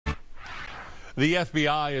The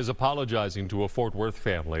FBI is apologizing to a Fort Worth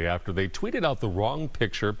family after they tweeted out the wrong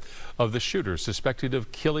picture of the shooter suspected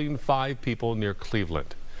of killing 5 people near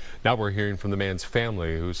Cleveland. Now we're hearing from the man's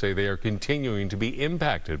family, who say they are continuing to be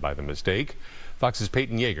impacted by the mistake. Fox's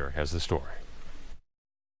Peyton Yager has the story.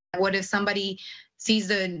 What if somebody sees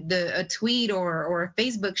a tweet or a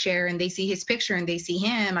Facebook share and they see his picture and they see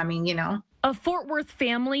him? I mean, A Fort Worth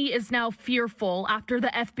family is now fearful after the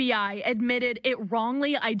FBI admitted it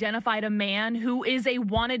wrongly identified a man who is a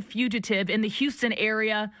wanted fugitive in the Houston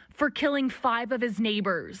area for killing 5 of his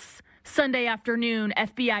neighbors. Sunday afternoon,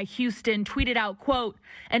 FBI Houston tweeted out, quote,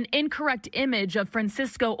 "An incorrect image of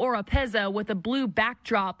Francisco Oropeza with a blue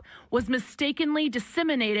backdrop was mistakenly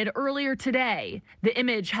disseminated earlier today. The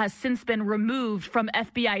image has since been removed from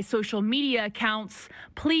FBI social media accounts.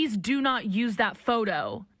 Please do not use that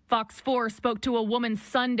photo." Fox 4 spoke to a woman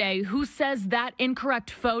Sunday who says that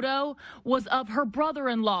incorrect photo was of her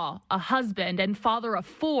brother-in-law, a husband and father of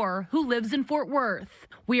 4 who lives in Fort Worth.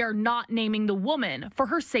 "We are not naming the woman for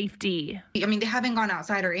her safety." I mean, they haven't gone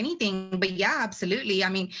outside or anything, but yeah, absolutely. I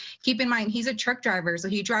mean, keep in mind, he's a truck driver, so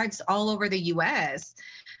he drives all over the U.S.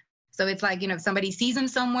 So it's like, if somebody sees him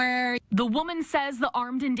somewhere. The woman says the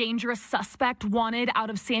armed and dangerous suspect wanted out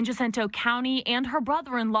of San Jacinto County and her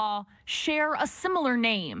brother-in-law share a similar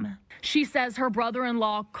name. She says her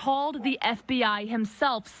brother-in-law called the FBI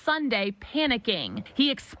himself Sunday panicking. He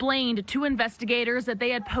explained to investigators that they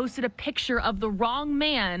had posted a picture of the wrong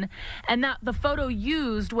man and that the photo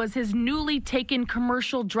used was his newly taken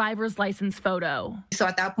commercial driver's license photo. So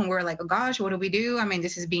at that point, we're like, oh gosh, what do we do? I mean,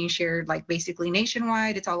 this is being shared like basically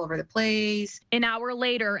nationwide. It's all over the place. An hour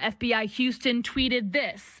later, FBI Houston tweeted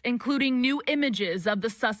this, including new images of the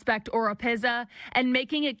suspect Oropeza and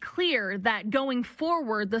making it clear that going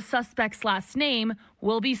forward, the suspect's last name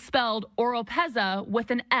will be spelled Oropeza with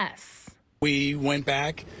an S. We went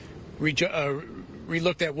back,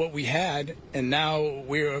 re-looked at what we had, and now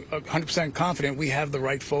we're 100% confident we have the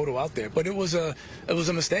right photo out there. But it was a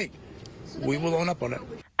mistake. We will own up on it.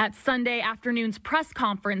 At Sunday afternoon's press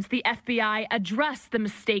conference, the FBI addressed the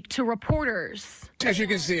mistake to reporters. As you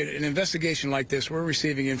can see, in an investigation like this, we're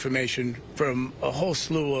receiving information from a whole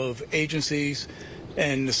slew of agencies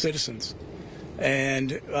and the citizens.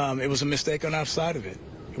 And it was a mistake on our side of it.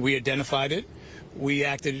 We identified it. We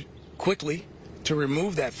acted quickly to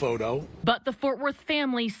remove that photo. But the Fort Worth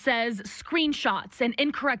family says screenshots and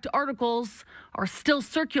incorrect articles are still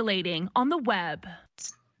circulating on the web.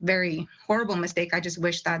 Very horrible mistake. I just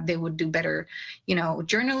wish that they would do better,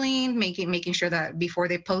 journaling, making sure that before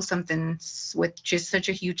they post something with just such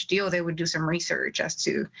a huge deal, they would do some research as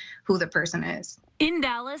to who the person is. In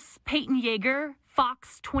Dallas, Peyton Yager,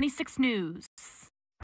 Fox 26 News.